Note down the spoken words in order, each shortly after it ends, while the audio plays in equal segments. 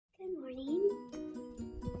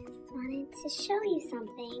to show you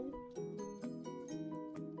something.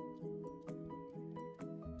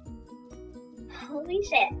 Holy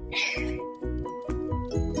shit.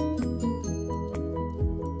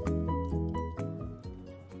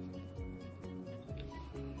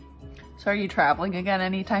 So are you traveling again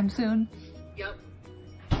anytime soon? Yep.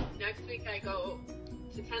 Next week I go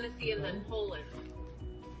to Tennessee and then Poland.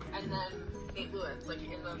 And then St. Louis, like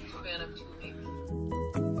in the span of 2 weeks.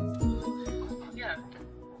 Yeah.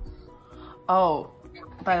 Oh,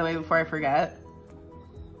 by the way, before I forget,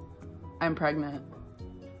 I'm pregnant.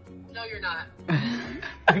 No, you're not.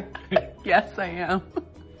 Yes, I am.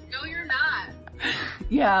 No, you're not.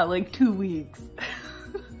 Yeah, like 2 weeks.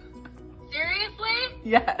 Seriously?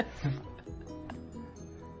 Yes.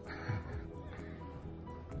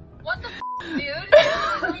 What the dude?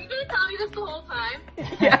 Are you gonna tell me this the whole time?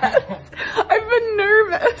 Yes. I've been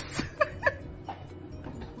nervous.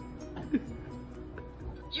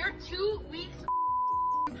 You're 2 weeks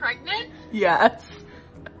pregnant? Yes.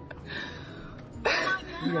 Oh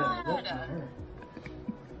my god.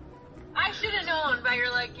 I should have known, but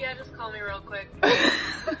you're like, yeah, just call me real quick.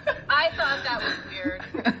 I thought that was weird.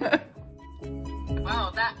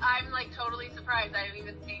 Wow, I'm like totally surprised. I didn't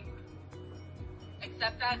even think,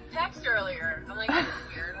 except that text earlier. I'm like, that's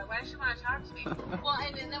weird. Why does she want to talk to me? Well,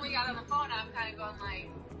 and then we got on the phone, I'm kind of going like,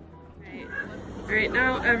 Alright,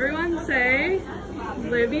 now everyone say,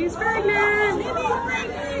 Libby's pregnant! Libby's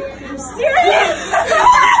pregnant! I'm serious!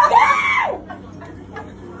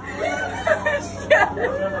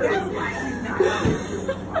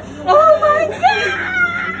 Oh my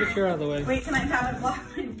god! Get your out of the way. Wait, can I have it block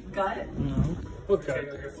my gut? No. Okay.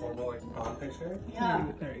 Like a formal like prom picture? Yeah.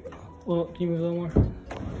 There you go. Well, can you move a little more?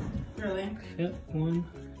 Really? Yep. 1,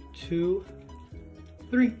 2,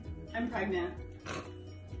 3. I'm pregnant.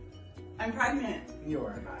 I'm pregnant. You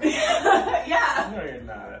are not. Yeah. No, you're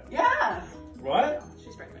not. Yeah. What?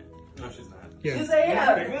 She's pregnant. No, she's not. Yeah. Yes, I You're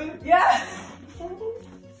am. pregnant? Yeah.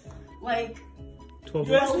 Like, 12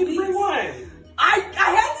 You asked me weeks. for what? I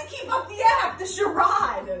had to keep up the act, the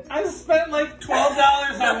charade. I spent like $12 on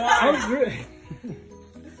That was wine. good.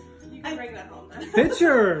 You can bring that home then.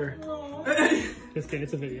 Picture! Just kidding,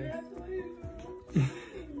 it's a video. I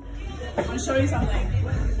want to show you something.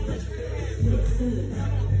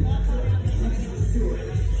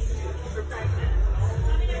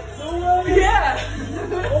 Yeah.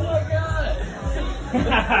 Oh my god.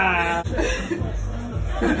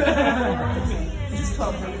 Just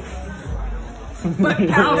 12 weeks. But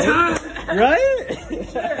now Right?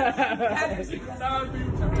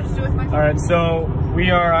 Alright, so we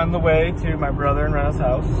are on the way to my brother and Rena's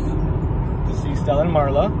house to see Stella and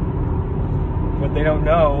Marla. What they don't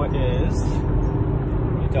know is...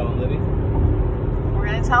 You tell them, Libby? We're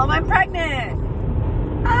gonna tell him I'm pregnant.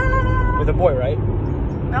 Ah, With a boy, right?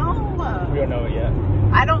 no. We don't know it yet.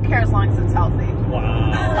 I don't care as long as it's healthy.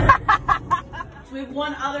 Wow. we have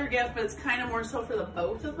one other gift, but it's kind of more so for the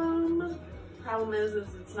both of them. Problem is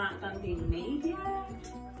it's not done being made yet.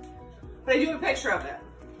 But I do have a picture of it.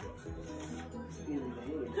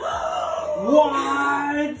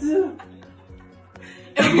 What?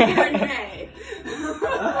 It'll be here in May.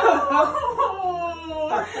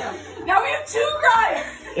 Now we have 2 cryers.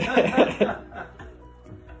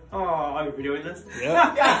 Oh, are you doing this?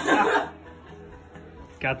 Yep.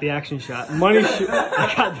 Got the action shot. Money shot.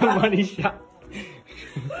 I got the money shot.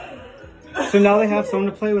 So now they have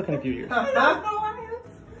someone to play with in a few years. That's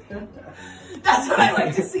what I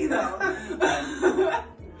like to see, though.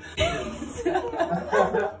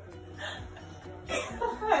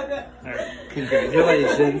 Alright,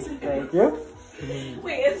 congratulations. Thank you.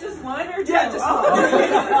 Wait, it's just one or 2? Twins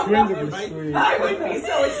are sweet. I would be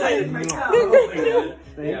so excited myself.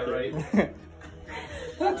 Yeah, right. Do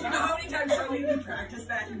you know how many times I made me practice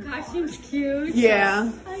that? gosh, seems cute.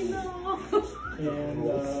 Yeah. I know.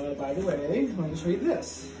 And by the way, let me show you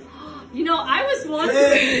this. You know, I was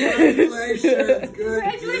wondering. Congratulations. Good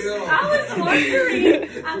Congratulations. I was wondering.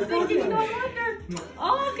 I'm thinking, no wonder.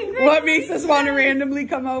 Oh, congratulations. What makes us want to randomly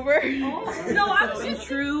come over? Oh, no, I was In just.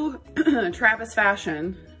 true Travis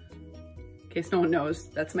fashion, in case no one knows,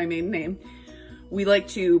 that's my maiden name, we like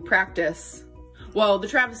to practice. Well, the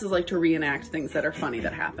Travises like to reenact things that are funny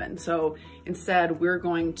that happen. So instead, Shawn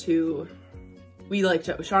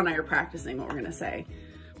and I are practicing what we're gonna say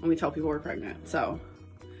when we tell people we're pregnant. So,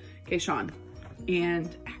 okay, Shawn,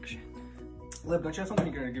 and action. Lib, don't you have something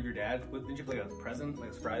you're gonna give your dad? Didn't you play a present, like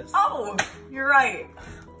a surprise? Oh, you're right.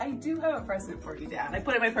 I do have a present for you, Dad. I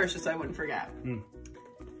put it in my purse just so I wouldn't forget.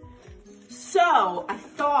 So I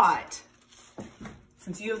thought,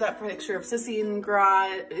 since you have that picture of Sissy in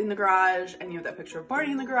the garage, and you have that picture of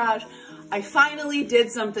Barney in the garage, I finally did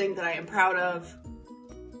something that I am proud of,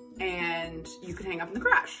 and you can hang up in the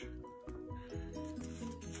garage.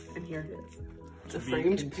 And here it is. It's a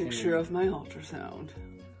framed picture of my ultrasound.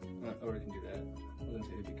 Or we can do that. I was gonna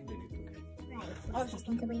say to be continued. Okay. Right, so it's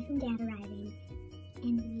seconds away from Dad arriving,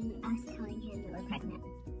 and then us telling him that we're pregnant.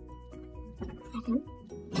 Second.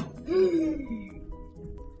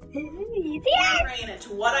 Comparing it to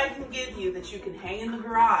what I can give you that you can hang in the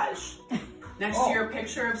garage next to your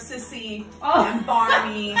picture of Sissy and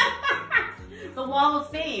Barney. The Wall of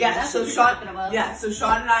Fame. Yeah, that's so what you're Shawn, talking about. yeah, so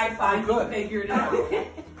Shawn and I finally figured it out.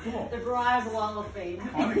 Cool. The garage Wall of Fame.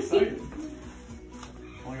 I'm excited.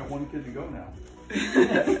 Only got one kid to go now.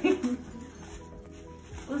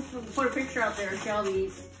 Let's put a picture out there of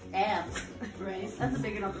Shelby's abs, right? That's a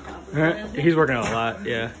big enough accomplishment, isn't it? He's working out a lot,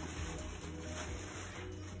 yeah.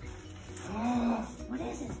 What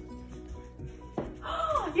is it?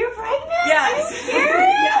 Oh, you're pregnant? Yes. Are you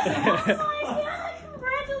serious? Yes. Oh my god,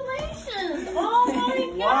 congratulations! Oh my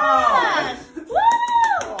Wow. gosh! Woo!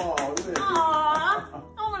 Oh, look at Aww,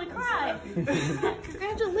 I want to cry.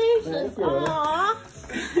 Congratulations! Aww, that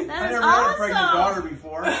I is never had a awesome. pregnant daughter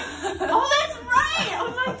before. Oh, that's right! Oh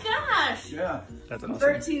my gosh! Yeah. That's awesome.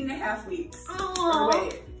 13 and a half weeks. Oh. Or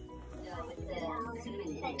wait.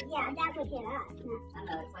 But yeah, that would hit us.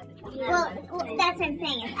 Well, that's what I'm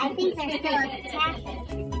saying. Is I think there's still taxes.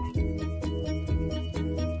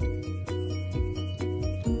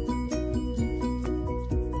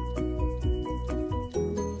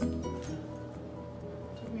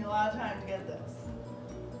 Took me a lot of time to get this.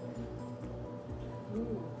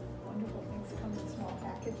 Ooh, wonderful things come in small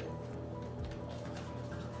packages.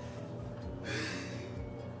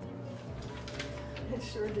 It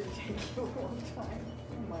sure did take you a long time.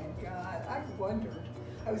 Oh my God, I wondered.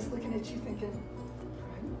 I was looking at you thinking,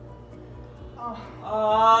 oh.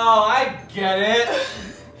 Oh, I get it.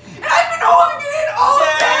 And I've been holding it in all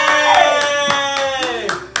day!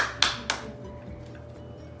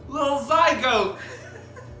 Little zygote.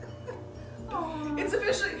 It's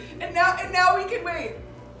officially, and now we can wait.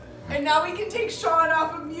 And now we can take Shawn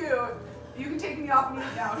off of mute. You can take me off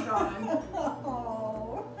mute now, Shawn.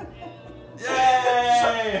 Oh.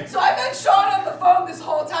 Yay! So I've had Shawn on the phone this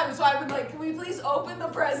whole time, so I've been like, can we please open the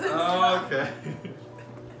presents? Oh, okay.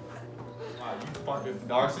 Wow, you fucking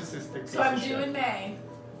narcissistic. So I'm due in May.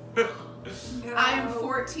 I am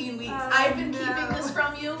 14 weeks. I've been keeping this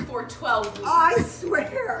from you for 12 weeks. I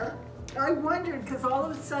swear. I wondered because all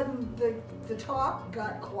of a sudden the talk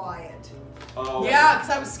got quiet. Oh. Yeah, because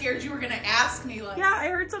I was scared you were going to ask me like. Yeah, I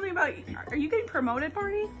heard something about, are you getting promoted,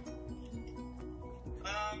 Barney?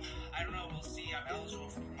 I don't know, we'll see. I'm eligible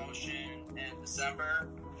for promotion in December,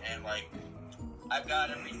 and like, I've got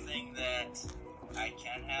everything that I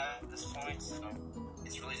can have at this point, so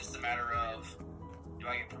it's really just a matter of, do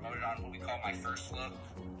I get promoted on what we call my first look?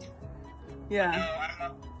 Yeah. No,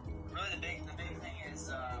 I'm really the big thing is,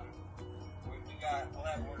 we'll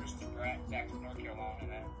have orders to back to North Carolina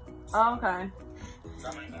now. Oh, okay. So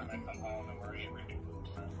I'm gonna come home and we're able to move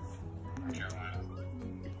to North Carolina.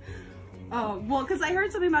 Oh, well, because I heard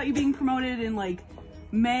something about you being promoted in, like,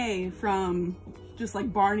 May from just,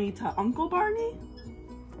 like, Barney to Uncle Barney?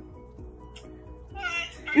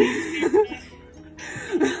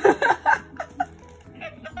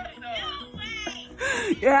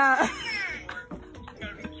 Yeah.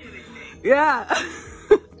 Yeah.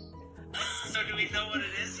 So do we know what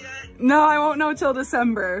it is yet? No, I won't know till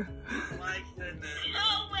December. My goodness.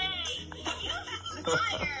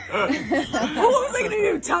 What was I gonna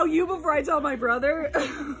do? Tell you before I tell my brother? So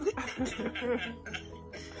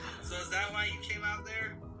is that why you came out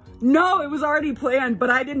there? No, it was already planned, but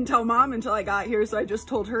I didn't tell Mom until I got here, so I just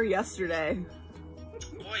told her yesterday.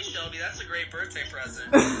 Boy, Shelby, that's a great birthday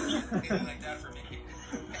present. Anything like that for me.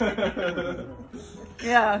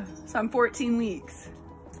 Yeah, so I'm 14 weeks.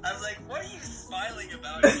 I was like, what are you smiling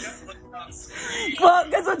about? You just looked on screen. Well,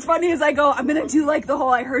 because what's funny is I go, I'm gonna do like the whole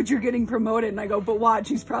I heard you're getting promoted, and I go, but watch,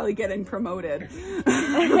 he's probably getting promoted.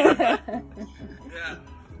 Yeah. I'm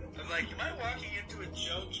like, am I walking into a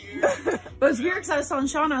joke here? But it's weird because I was telling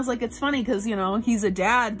Shawn, I was like, it's funny because, you know, he's a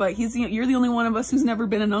dad, but you're the only one of us who's never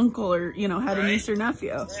been an uncle or, you know, had a niece or nephew.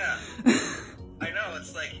 Yeah. I know,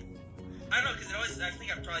 it's like, I don't know, because it always, I think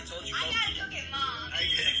I've probably told you both. I gotta go get Mom.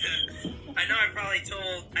 I know I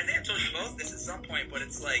think I've told you both this at some point, but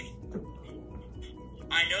it's like,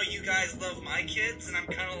 I know you guys love my kids, and I'm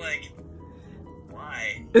kind of like,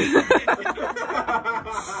 why? And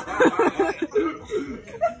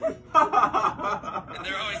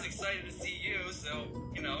they're always excited to see you, so,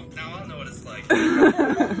 you know, now I'll know what it's like.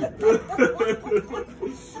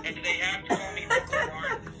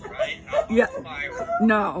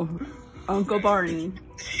 No, Uncle Barney.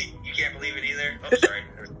 You can't believe it either? Oh, sorry.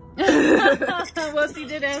 Well, she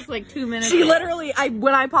did ask like 2 minutes. She literally,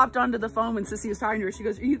 when I popped onto the phone when Sissy was talking to her, she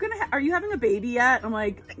goes, are you having a baby yet? I'm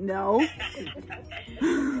like, no. You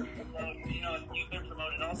know, you've been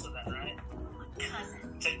promoted also then, right?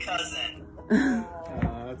 To cousin.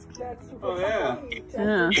 Oh, yeah.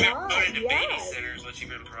 Yeah. You've been promoted to babysitter is what you've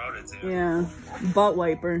been promoted to. Yeah. Butt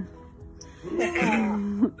wiper.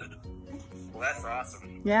 Well, that's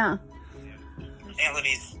awesome. Yeah. Aunt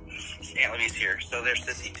Libby's here. So there's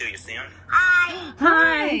Sissy too. You see him?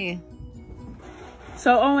 Hi.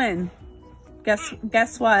 So Owen,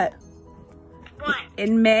 guess what? What?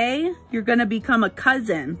 In May, you're gonna become a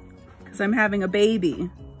cousin because I'm having a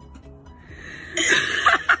baby.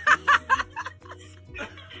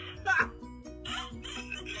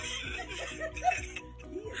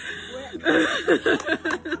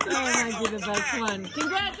 That might be the best one.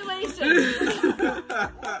 Congratulations!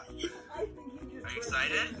 Are you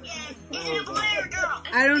excited? Yes. Is it a boy or a girl?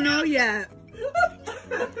 I don't know yet.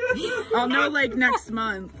 I'll know like next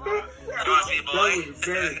month. You want to be a boy?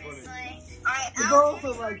 Very funny. Both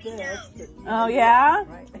are like this. Oh yeah?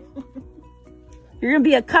 You're gonna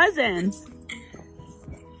be a cousin.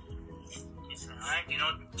 Alright,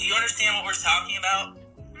 do you understand what we're talking about?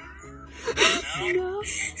 No?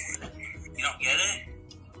 You don't get it?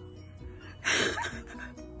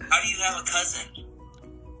 How do you have a cousin?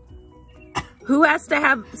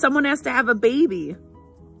 Someone has to have a baby.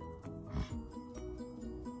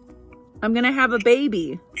 I'm gonna have a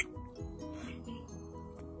baby.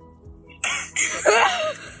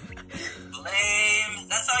 Lame.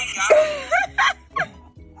 That's all you got?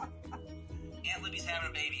 Aunt Libby's having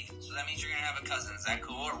a baby, so that means you're gonna have a cousin. Is that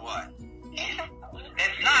cool or what?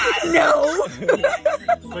 It's not. No.